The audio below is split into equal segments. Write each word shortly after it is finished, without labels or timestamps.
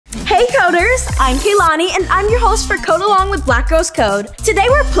Coders! I'm Kaylani and I'm your host for Code Along with Black Girls Code. Today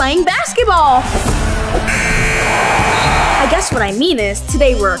we're playing basketball! I guess what I mean is,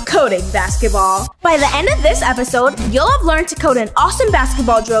 today we're coding basketball. By the end of this episode, you'll have learned to code an awesome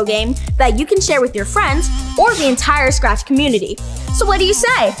basketball drill game that you can share with your friends or the entire Scratch community. So what do you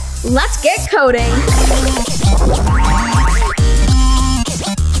say? Let's get coding!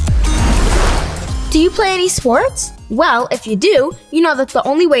 Do you play any sports? Well, if you do, you know that the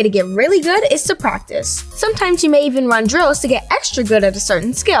only way to get really good is to practice. Sometimes you may even run drills to get extra good at a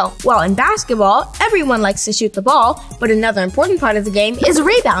certain skill. While in basketball, everyone likes to shoot the ball, but another important part of the game is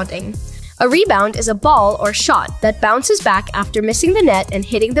rebounding. A rebound is a ball or shot that bounces back after missing the net and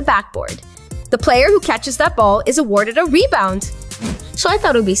hitting the backboard. The player who catches that ball is awarded a rebound. So I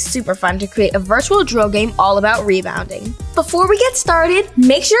thought it would be super fun to create a virtual drill game all about rebounding. Before we get started,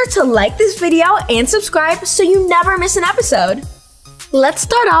 make sure to like this video and subscribe so you never miss an episode. Let's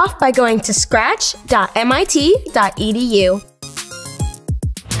start off by going to scratch.mit.edu.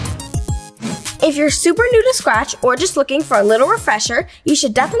 If you're super new to Scratch or just looking for a little refresher, you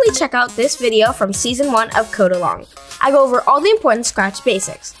should definitely check out this video from Season 1 of Code Along. I go over all the important Scratch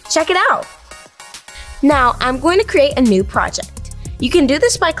basics. Check it out! Now, I'm going to create a new project. You can do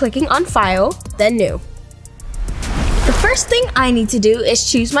this by clicking on File, then New. The first thing I need to do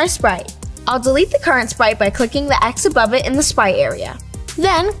is choose my sprite. I'll delete the current sprite by clicking the X above it in the sprite area.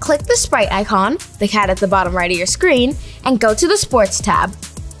 Then click the sprite icon, the cat at the bottom right of your screen, and go to the Sports tab.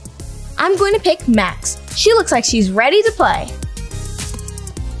 I'm going to pick Max. She looks like she's ready to play.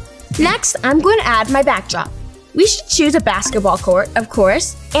 Next, I'm going to add my backdrop. We should choose a basketball court, of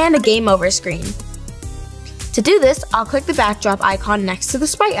course, and a game over screen. To do this, I'll click the backdrop icon next to the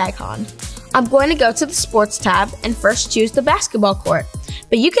sprite icon. I'm going to go to the Sports tab and first choose the basketball court,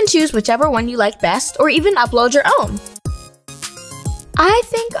 but you can choose whichever one you like best or even upload your own. I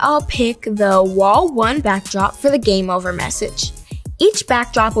think I'll pick the Wall 1 backdrop for the game over message. Each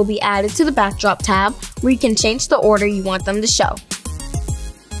backdrop will be added to the backdrop tab where you can change the order you want them to show.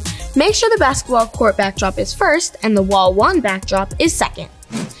 Make sure the basketball court backdrop is first and the Wall 1 backdrop is second.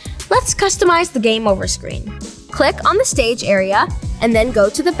 Let's customize the game over screen. Click on the stage area and then go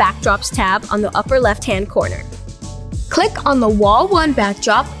to the Backdrops tab on the upper left-hand corner. Click on the Wall 1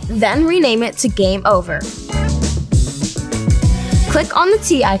 backdrop, then rename it to Game Over. Click on the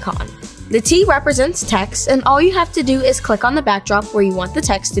T icon. The T represents text, and all you have to do is click on the backdrop where you want the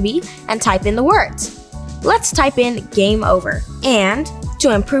text to be and type in the words. Let's type in Game Over. And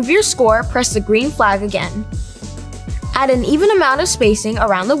to improve your score, press the green flag again. Add an even amount of spacing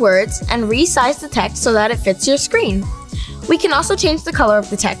around the words and resize the text so that it fits your screen. We can also change the color of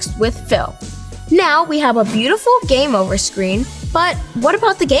the text with fill. Now we have a beautiful game over screen, but what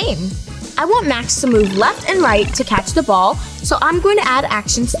about the game? I want Max to move left and right to catch the ball, so I'm going to add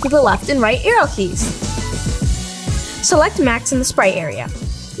actions to the left and right arrow keys. Select Max in the sprite area.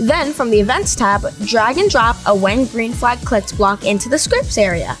 Then from the Events tab, drag and drop a When Green Flag Clicked block into the Scripts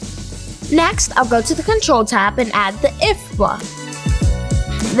area. Next, I'll go to the Control tab and add the If block.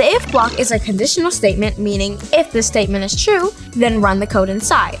 The If block is a conditional statement, meaning if this statement is true, then run the code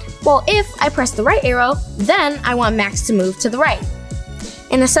inside. While if I press the right arrow, then I want Max to move to the right.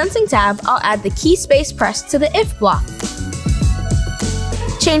 In the Sensing tab, I'll add the key space pressed to the If block.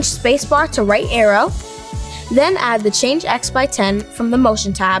 Change spacebar to right arrow, then add the Change X by 10 from the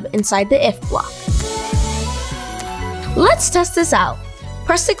Motion tab inside the If block. Let's test this out.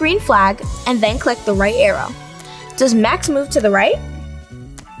 Press the green flag and then click the right arrow. Does Max move to the right?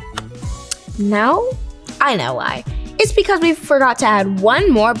 No? I know why. It's because we forgot to add one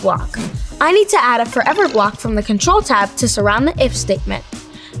more block. I need to add a forever block from the Control tab to surround the if statement.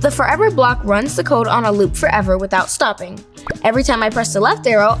 The forever block runs the code on a loop forever without stopping. Every time I press the left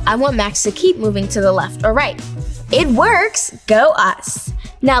arrow, I want Max to keep moving to the left or right. It works! Go us!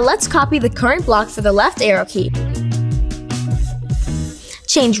 Now let's copy the current block for the left arrow key.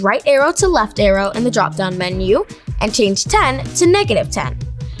 Change right arrow to left arrow in the drop-down menu, and change 10 to -10.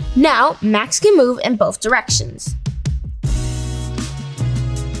 Now, Max can move in both directions.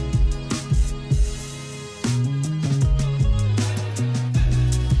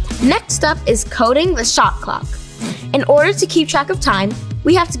 Next up is coding the shot clock. In order to keep track of time,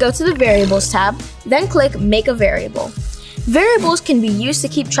 we have to go to the Variables tab, then click Make a Variable. Variables can be used to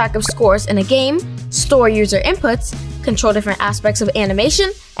keep track of scores in a game, store user inputs, control different aspects of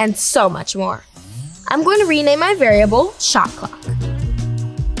animation, and so much more. I'm going to rename my variable Shot Clock.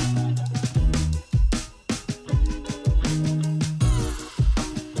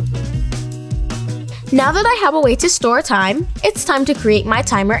 Now that I have a way to store time, it's time to create my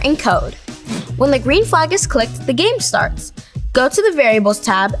timer in code. When the green flag is clicked, the game starts. Go to the Variables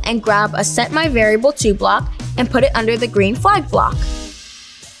tab and grab a Set My Variable To block and put it under the green flag block.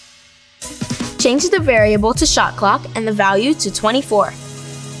 Change the variable to shot clock and the value to 24.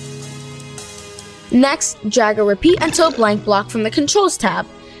 Next, drag a Repeat Until Blank block from the Controls tab.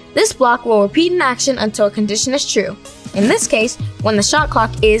 This block will repeat an action until a condition is true, in this case, when the shot clock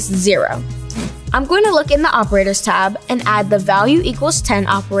is 0. I'm going to look in the Operators tab and add the value equals 10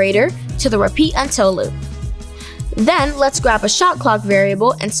 operator to the Repeat Until loop. Then, let's grab a shot clock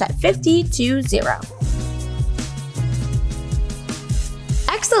variable and set 50 to 0.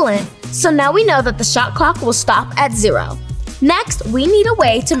 Excellent! So now we know that the shot clock will stop at 0. Next, we need a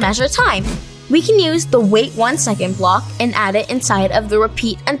way to measure time. We can use the Wait 1 second block and add it inside of the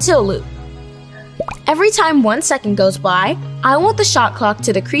Repeat Until loop. Every time 1 second goes by, I want the shot clock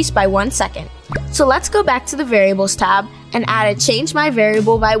to decrease by 1 second. So let's go back to the Variables tab and add a Change My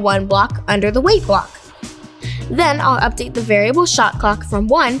Variable by 1 block under the Wait block. Then I'll update the variable shot clock from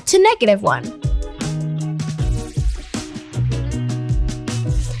 1 to -1.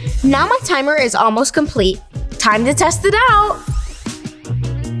 Now my timer is almost complete. Time to test it out!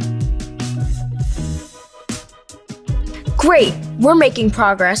 Great, we're making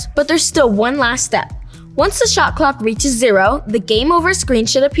progress, but there's still one last step. Once the shot clock reaches 0, the Game Over screen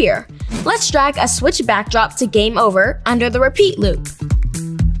should appear. Let's drag a switch backdrop to Game Over under the repeat loop.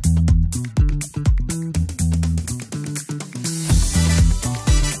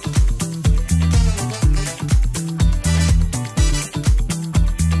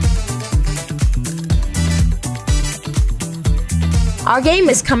 Our game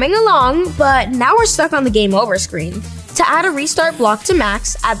is coming along, but now we're stuck on the Game Over screen. To add a restart block to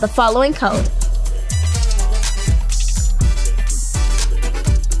Max, add the following code.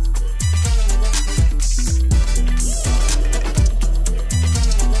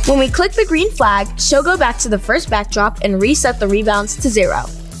 When we click the green flag, she'll go back to the first backdrop and reset the rebounds to 0.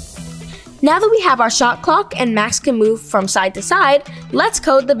 Now that we have our shot clock and Max can move from side to side, let's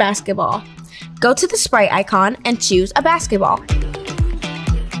code the basketball. Go to the sprite icon and choose a basketball.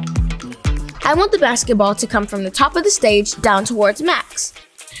 I want the basketball to come from the top of the stage down towards Max.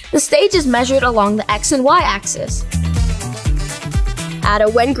 The stage is measured along the X and Y axis. Add a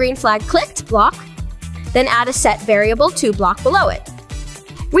When Green Flag Clicked block, then add a Set Variable To block below it.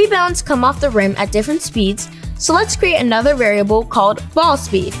 Rebounds come off the rim at different speeds, so let's create another variable called Ball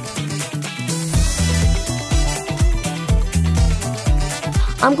Speed.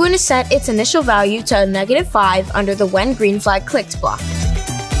 I'm going to set its initial value to a -5 under the When Green Flag Clicked block.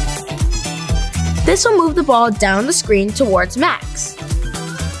 This will move the ball down the screen towards Max.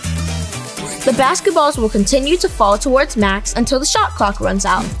 The basketballs will continue to fall towards Max until the shot clock runs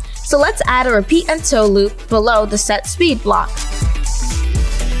out. So let's add a Repeat Until loop below the Set Speed block.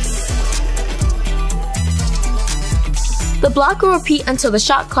 The block will repeat until the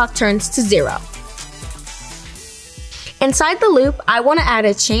shot clock turns to 0. Inside the loop, I want to add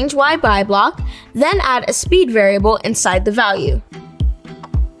a Change Y By block, then add a speed variable inside the value.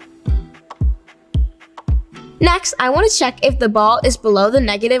 Next, I want to check if the ball is below the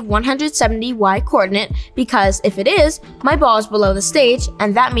 -170Y coordinate, because if it is, my ball is below the stage,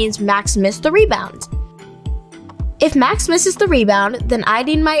 and that means Max missed the rebound. If Max misses the rebound, then I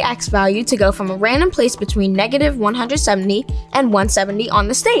need my X value to go from a random place between -170 and 170 on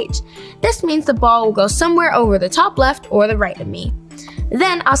the stage. This means the ball will go somewhere over the top left or the right of me.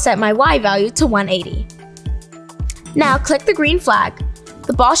 Then I'll set my Y value to 180. Now click the green flag.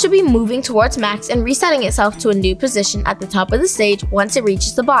 The ball should be moving towards Max and resetting itself to a new position at the top of the stage once it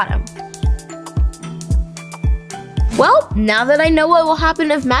reaches the bottom. Well, now that I know what will happen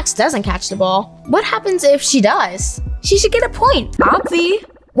if Max doesn't catch the ball, what happens if she does? She should get a point, obvi!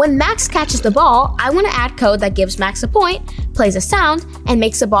 When Max catches the ball, I want to add code that gives Max a point, plays a sound, and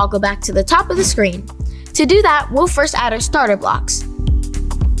makes the ball go back to the top of the screen. To do that, we'll first add our starter blocks.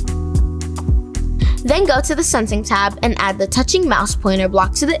 Then go to the Sensing tab and add the Touching Mouse Pointer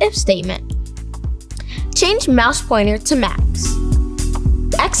block to the if statement. Change mouse pointer to Max.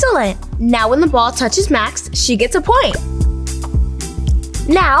 Excellent! Now when the ball touches Max, she gets a point.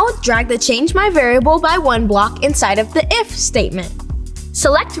 Now, drag the Change My Variable by 1 block inside of the if statement.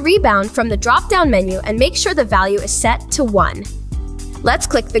 Select Rebound from the drop-down menu and make sure the value is set to 1. Let's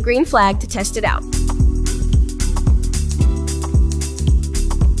click the green flag to test it out.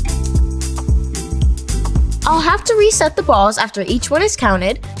 I'll have to reset the balls after each one is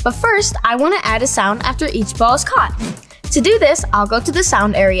counted, but first I want to add a sound after each ball is caught. To do this, I'll go to the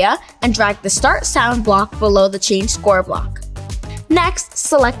sound area and drag the Start Sound block below the Change Score block. Next,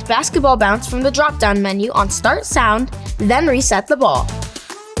 select Basketball Bounce from the drop-down menu on Start Sound, then reset the ball.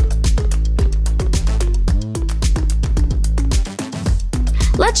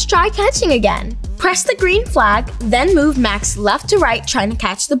 Let's try catching again. Press the green flag, then move Max left to right trying to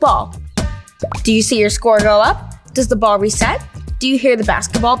catch the ball. Do you see your score go up? Does the ball reset? Do you hear the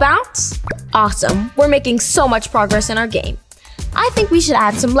basketball bounce? Awesome, we're making so much progress in our game. I think we should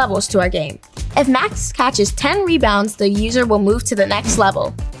add some levels to our game. If Max catches 10 rebounds, the user will move to the next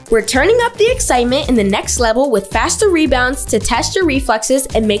level. We're turning up the excitement in the next level with faster rebounds to test your reflexes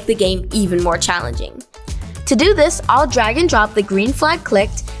and make the game even more challenging. To do this, I'll drag and drop the green flag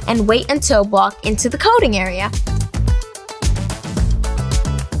clicked and wait until block into the coding area.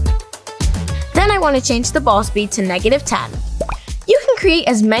 Then I want to change the ball speed to -10. You can create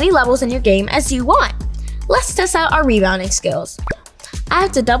as many levels in your game as you want. Let's test out our rebounding skills. I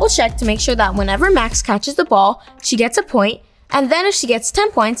have to double check to make sure that whenever Max catches the ball, she gets a point, and then if she gets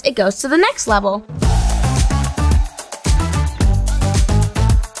 10 points, it goes to the next level.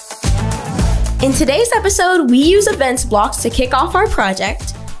 In today's episode, we use events blocks to kick off our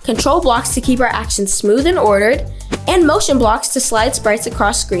project, control blocks to keep our actions smooth and ordered, and motion blocks to slide sprites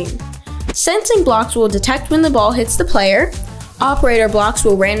across screen. Sensing blocks will detect when the ball hits the player, operator blocks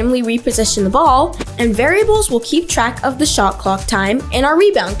will randomly reposition the ball, and variables will keep track of the shot clock time and our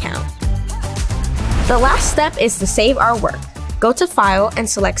rebound count. The last step is to save our work. Go to File and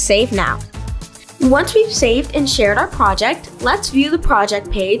select Save Now. Once we've saved and shared our project, let's view the project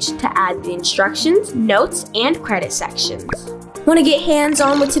page to add the instructions, notes, and credit sections. Want to get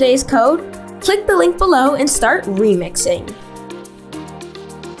hands-on with today's code? Click the link below and start remixing.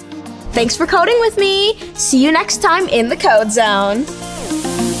 Thanks for coding with me! See you next time in the Code Zone!